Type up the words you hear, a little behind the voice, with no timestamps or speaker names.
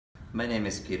My name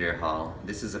is Peter Hall.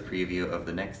 This is a preview of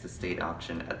the next estate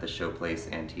auction at the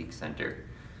Showplace Antique Center.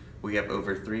 We have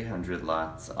over 300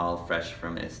 lots, all fresh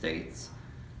from estates.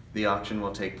 The auction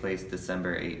will take place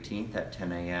December 18th at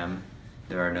 10 a.m.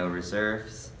 There are no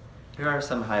reserves. Here are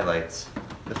some highlights.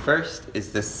 The first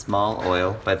is this small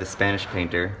oil by the Spanish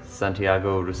painter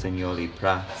Santiago Rossignoli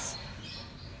Prats.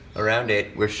 Around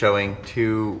it, we're showing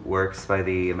two works by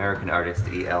the American artist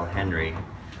E.L. Henry.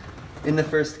 In the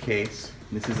first case,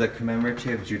 this is a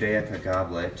commemorative Judaica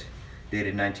goblet,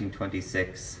 dated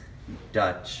 1926,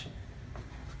 Dutch.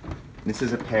 This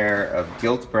is a pair of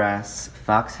gilt brass,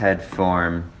 foxhead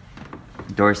form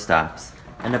doorstops,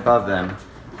 and above them,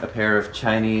 a pair of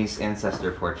Chinese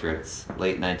ancestor portraits,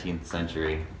 late 19th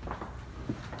century.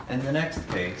 In the next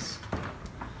case,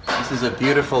 this is a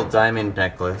beautiful diamond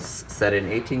necklace set in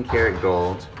 18 karat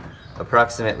gold,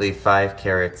 approximately 5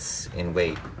 carats in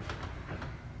weight.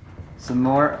 Some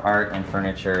more art and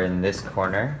furniture in this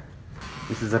corner.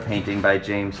 This is a painting by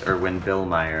James Irwin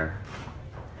Billmeyer.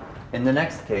 In the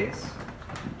next case,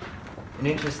 an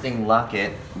interesting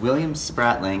locket, William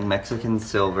Spratling, Mexican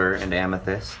silver and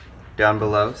amethyst. Down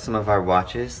below, some of our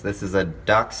watches. This is a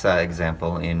Doxa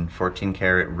example in 14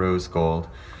 karat rose gold.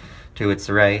 To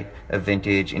its right, a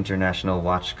vintage International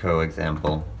Watch Co.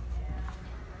 example.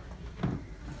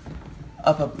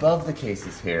 Up above the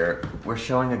cases here, we're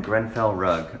showing a Grenfell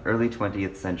rug, early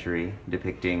 20th century,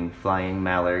 depicting flying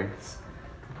mallards.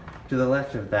 To the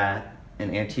left of that,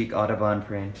 an antique Audubon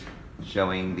print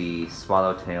showing the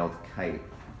swallow-tailed kite.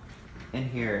 In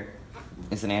here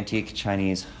is an antique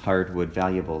Chinese hardwood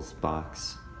valuables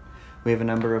box. We have a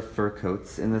number of fur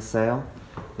coats in the sale.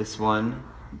 This one,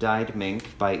 Dyed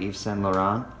Mink by Yves Saint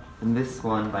Laurent, and this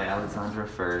one by Alexandra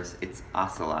Furs, it's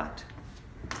Ocelot.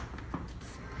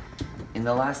 In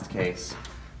the last case,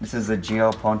 this is a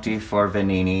Gio Ponti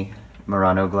Forvenini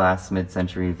Murano glass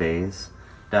mid-century vase.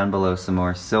 Down below, some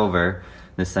more silver,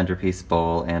 the centerpiece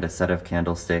bowl and a set of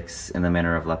candlesticks in the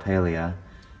manner of La Palia.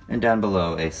 And down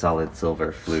below, a solid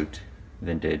silver flute,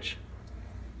 vintage.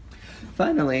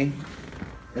 Finally,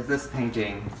 is this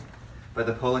painting by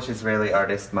the Polish-Israeli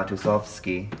artist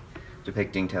Matusowski,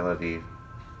 depicting Tel Aviv.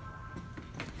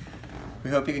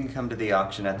 We hope you can come to the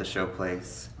auction at the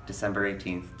Showplace, December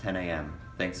 18th, 10 a.m.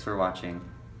 Thanks for watching.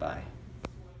 Bye.